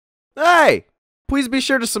Hey, please be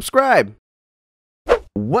sure to subscribe.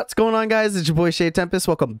 What's going on, guys? It's your boy Tempest.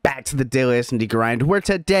 Welcome back to the Daily S&D Grind, where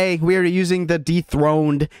today we are using the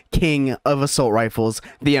dethroned king of assault rifles,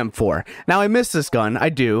 the M4. Now, I miss this gun, I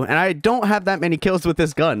do, and I don't have that many kills with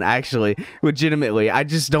this gun, actually, legitimately. I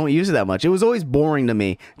just don't use it that much. It was always boring to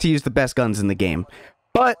me to use the best guns in the game.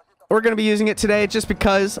 But we're going to be using it today just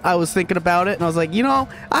because I was thinking about it, and I was like, you know,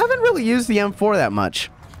 I haven't really used the M4 that much.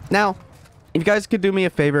 Now, if you guys could do me a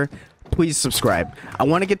favor, please subscribe. I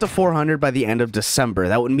want to get to 400 by the end of December.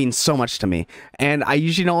 That would mean so much to me. And I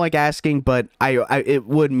usually don't like asking, but it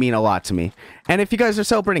would mean a lot to me. And if you guys are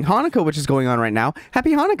celebrating Hanukkah, which is going on right now,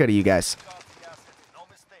 happy Hanukkah to you guys.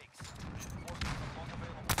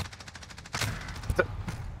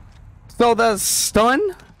 So the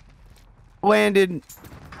stun landed.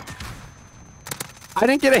 I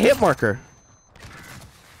didn't get a hit marker.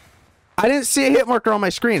 I didn't see a hit marker on my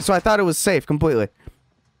screen, so I thought it was safe completely.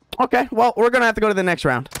 Okay, well, we're gonna have to go to the next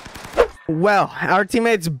round. Well, our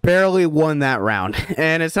teammates barely won that round,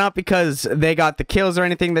 and it's not because they got the kills or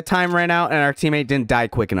anything. The time ran out, and our teammate didn't die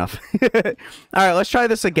quick enough. Alright, let's try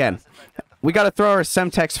this again. We gotta throw our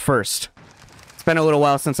Semtex first. It's been a little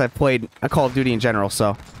while since I've played a Call of Duty in general,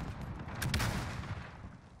 so.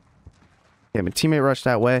 Yeah, my teammate rushed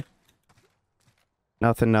that way.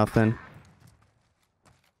 Nothing.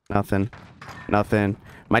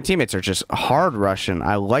 My teammates are just hard rushing.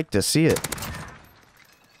 I like to see it.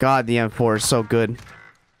 God, the M4 is so good.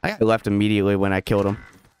 I left immediately when I killed him.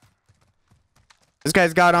 This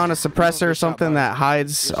guy's got on a suppressor or something that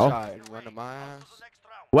hides. Oh.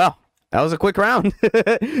 Well, that was a quick round.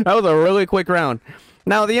 That was a really quick round.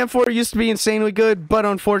 Now, the M4 used to be insanely good, but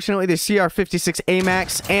unfortunately, the CR56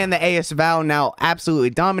 AMAX and the AS VAL now absolutely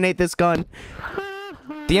dominate this gun.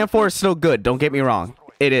 The M4 is still good, don't get me wrong.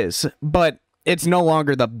 It is, but it's no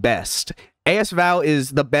longer the best. AS VAL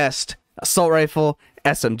is the best assault rifle,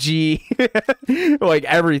 SMG, like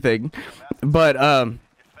everything. But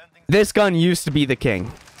this gun used to be the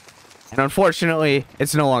king, and unfortunately,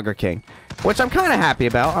 it's no longer king, which I'm kind of happy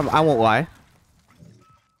about. I won't lie.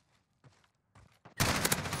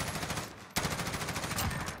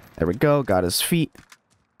 There we go. Got his feet.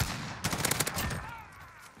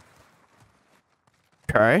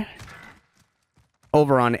 Okay.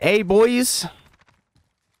 Over on A, boys.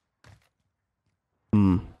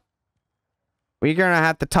 We're gonna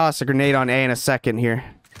have to toss a grenade on A in a second here.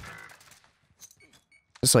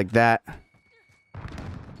 Just like that.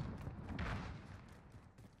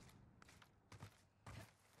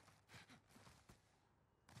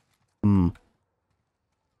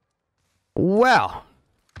 Well.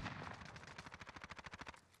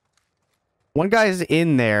 One guy's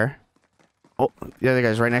in there. Oh, the other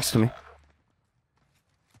guy's right next to me.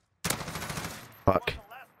 Fuck.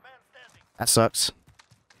 That sucks.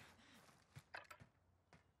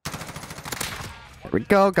 There we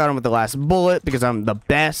go. Got him with the last bullet because I'm the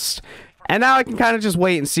best. And now I can kind of just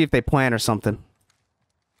wait and see if they plant or something.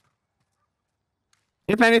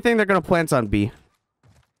 If anything, they're going to plant on B.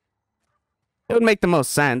 It would make the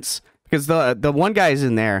most sense because the one guy is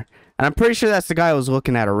in there. And I'm pretty sure that's the guy I was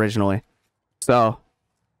looking at originally. So,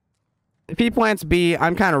 if he plants B,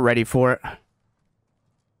 I'm kind of ready for it.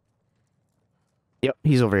 Yep,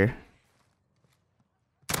 he's over here.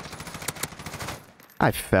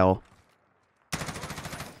 I fell.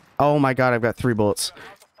 Oh my god, I've got 3 bullets.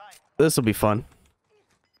 This will be fun.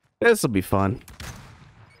 This will be fun.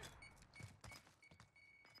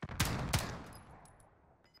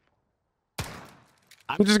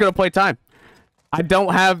 I'm just gonna play time. I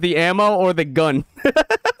don't have the ammo or the gun.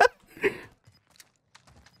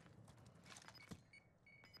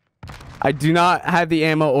 I do not have the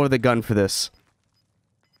ammo or the gun for this.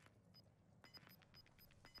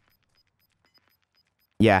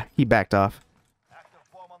 Yeah, he backed off.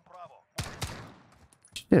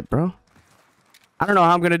 Shit, bro. I don't know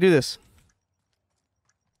how I'm gonna do this.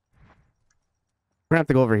 We're gonna have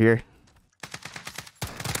to go over here.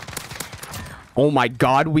 Oh my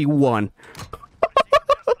god, we won.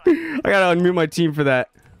 I gotta unmute my team for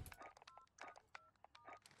that.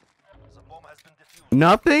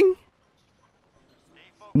 Nothing?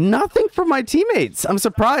 Nothing from my teammates. I'm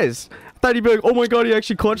surprised. I thought he'd be like, oh my god, he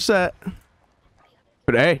actually clutched that.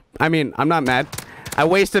 But hey, I mean, I'm not mad. I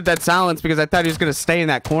wasted that silence because I thought he was going to stay in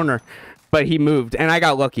that corner. But he moved, and I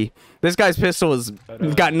got lucky. This guy's pistol has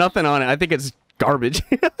got nothing on it. I think it's garbage.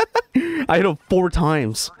 I hit him 4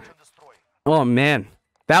 times. Oh, man.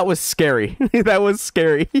 That was scary. That was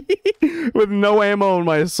scary. With no ammo in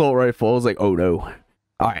my assault rifle. I was like, oh no.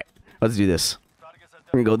 Alright, let's do this.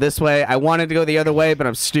 We're gonna go this way. I wanted to go the other way, but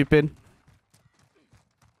I'm stupid.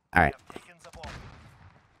 Alright.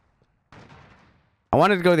 I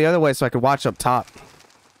wanted to go the other way so I could watch up top.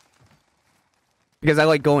 Because I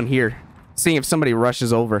like going here. Seeing if somebody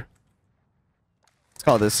rushes over. Let's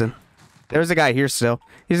call this in. There's a guy here still.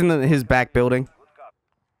 He's in his back building.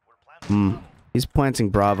 He's planting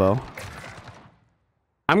Bravo.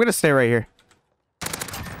 I'm going to stay right here.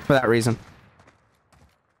 For that reason.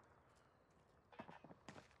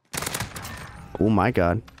 Oh my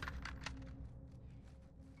god.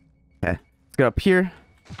 Okay. Let's get up here.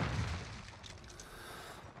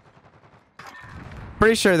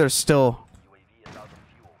 Pretty sure there's still...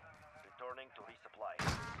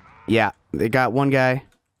 Yeah, they got one guy.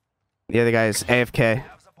 The other guy is AFK.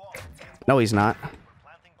 No, he's not.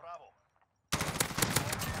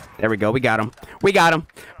 There we go. We got him. We got him.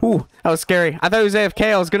 Ooh, that was scary. I thought he was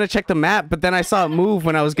AFK. I was going to check the map, but then I saw it move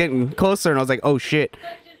when I was getting closer, and I was like, oh, shit.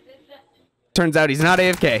 Turns out he's not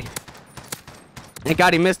AFK. Thank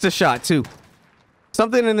God he missed a shot, too.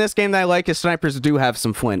 Something in this game that I like is snipers do have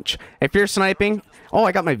some flinch. If you're sniping... Oh,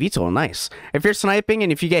 I got my VTOL. Nice. If you're sniping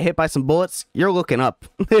and if you get hit by some bullets, you're looking up.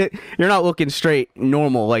 You're not looking straight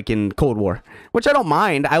normal like in Cold War. Which I don't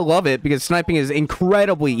mind. I love it because sniping is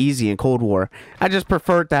incredibly easy in Cold War. I just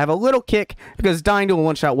prefer to have a little kick because dying to a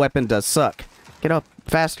one-shot weapon does suck. Get up.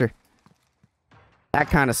 Faster. That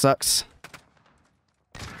kind of sucks.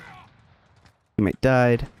 Teammate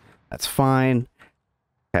died. That's fine.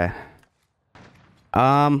 Okay.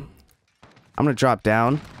 I'm gonna drop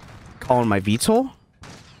down. Calling my VTOL.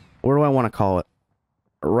 Where do I want to call it?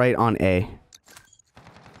 Right on A.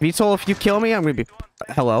 VTOL, if you kill me, I'm gonna be...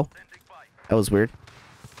 Hello. That was weird.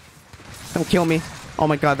 Don't kill me. Oh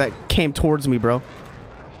my god, that came towards me, bro.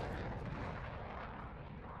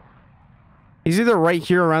 He's either right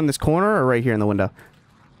here around this corner or right here in the window.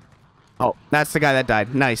 Oh, that's the guy that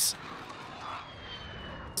died. Nice.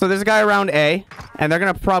 So there's a guy around A, and they're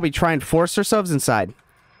gonna probably try and force themselves inside.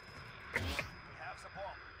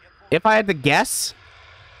 If I had to guess,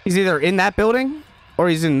 he's either in that building or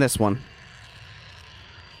he's in this one.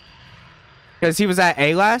 Because he was at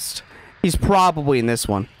A last, he's probably in this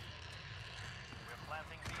one.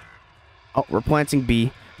 Oh, we're planting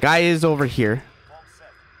B. Guy is over here.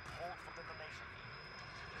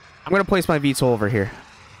 I'm going to place my VTOL over here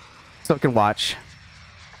so I can watch.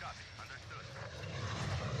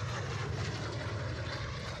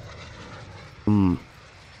 Well,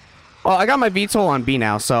 I got my VTOL on B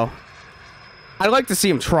now, so I'd like to see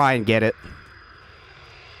him try and get it.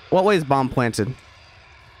 What way is bomb planted?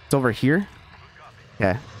 It's over here?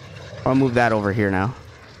 Okay. I'll move that over here now.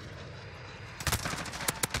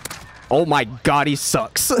 Oh my god, he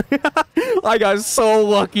sucks. I got so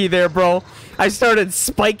lucky there, bro. I started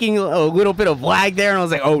spiking a little bit of lag there, and I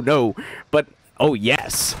was like, oh no. But, oh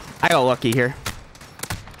yes. I got lucky here.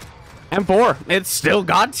 M4, it's still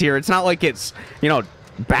God tier. It's not like it's, you know,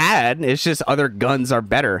 bad. It's just other guns are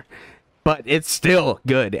better. But it's still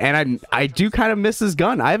good. And I do kind of miss this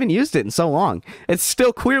gun. I haven't used it in so long. It's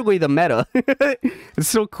still clearly the meta. It's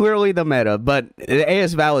still clearly the meta. But the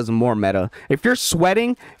AS VAL is more meta. If you're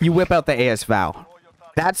sweating, you whip out the AS VAL.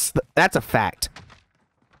 That's a fact.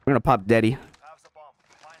 We're going to pop Deddy.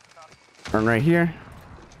 Run right here.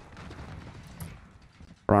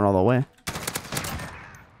 Run all the way.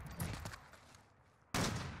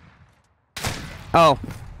 Oh,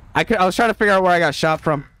 I was trying to figure out where I got shot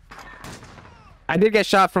from. I did get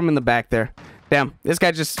shot from in the back there. Damn, this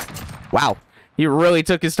guy just... Wow, he really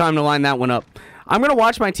took his time to line that one up. I'm going to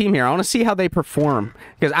watch my team here. I want to see how they perform.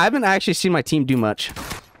 Because I haven't actually seen my team do much.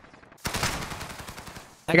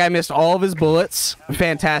 That guy missed all of his bullets.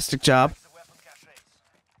 Fantastic job.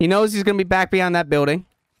 He knows he's going to be back behind that building.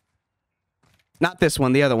 Not this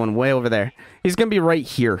one, the other one, way over there. He's going to be right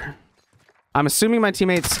here. I'm assuming my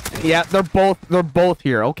teammates... Yeah, they're both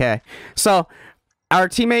here. Okay. So, our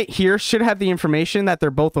teammate here should have the information that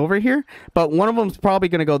they're both over here, but one of them's probably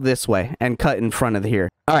going to go this way and cut in front of here.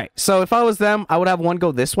 All right. So, if I was them, I would have one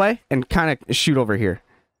go this way and kind of shoot over here.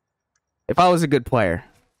 If I was a good player.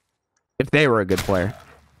 If they were a good player.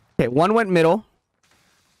 Okay, one went middle.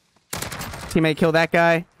 Teammate killed that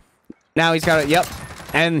guy. Now he's got it. Yep.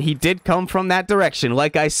 And he did come from that direction,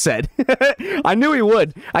 like I said. I knew he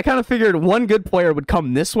would. I kind of figured one good player would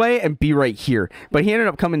come this way and be right here. But he ended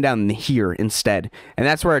up coming down here instead. And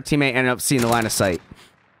that's where our teammate ended up seeing the line of sight.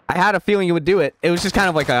 I had a feeling he would do it. It was just kind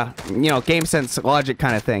of like a, you know, game sense logic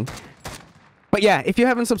kind of thing. But yeah, if you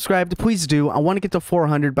haven't subscribed, please do. I want to get to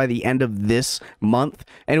 400 by the end of this month.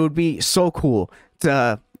 And it would be so cool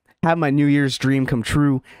to... have my New Year's dream come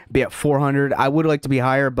true, be at 400. I would like to be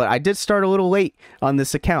higher, but I did start a little late on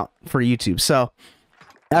this account for YouTube. So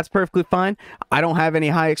that's perfectly fine. I don't have any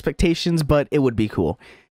high expectations, but it would be cool.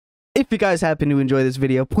 If you guys happen to enjoy this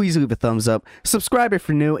video, please leave a thumbs up. Subscribe if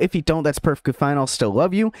you're new. If you don't, that's perfectly fine. I'll still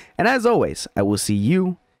love you. And as always, I will see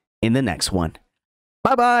you in the next one.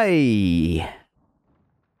 Bye-bye.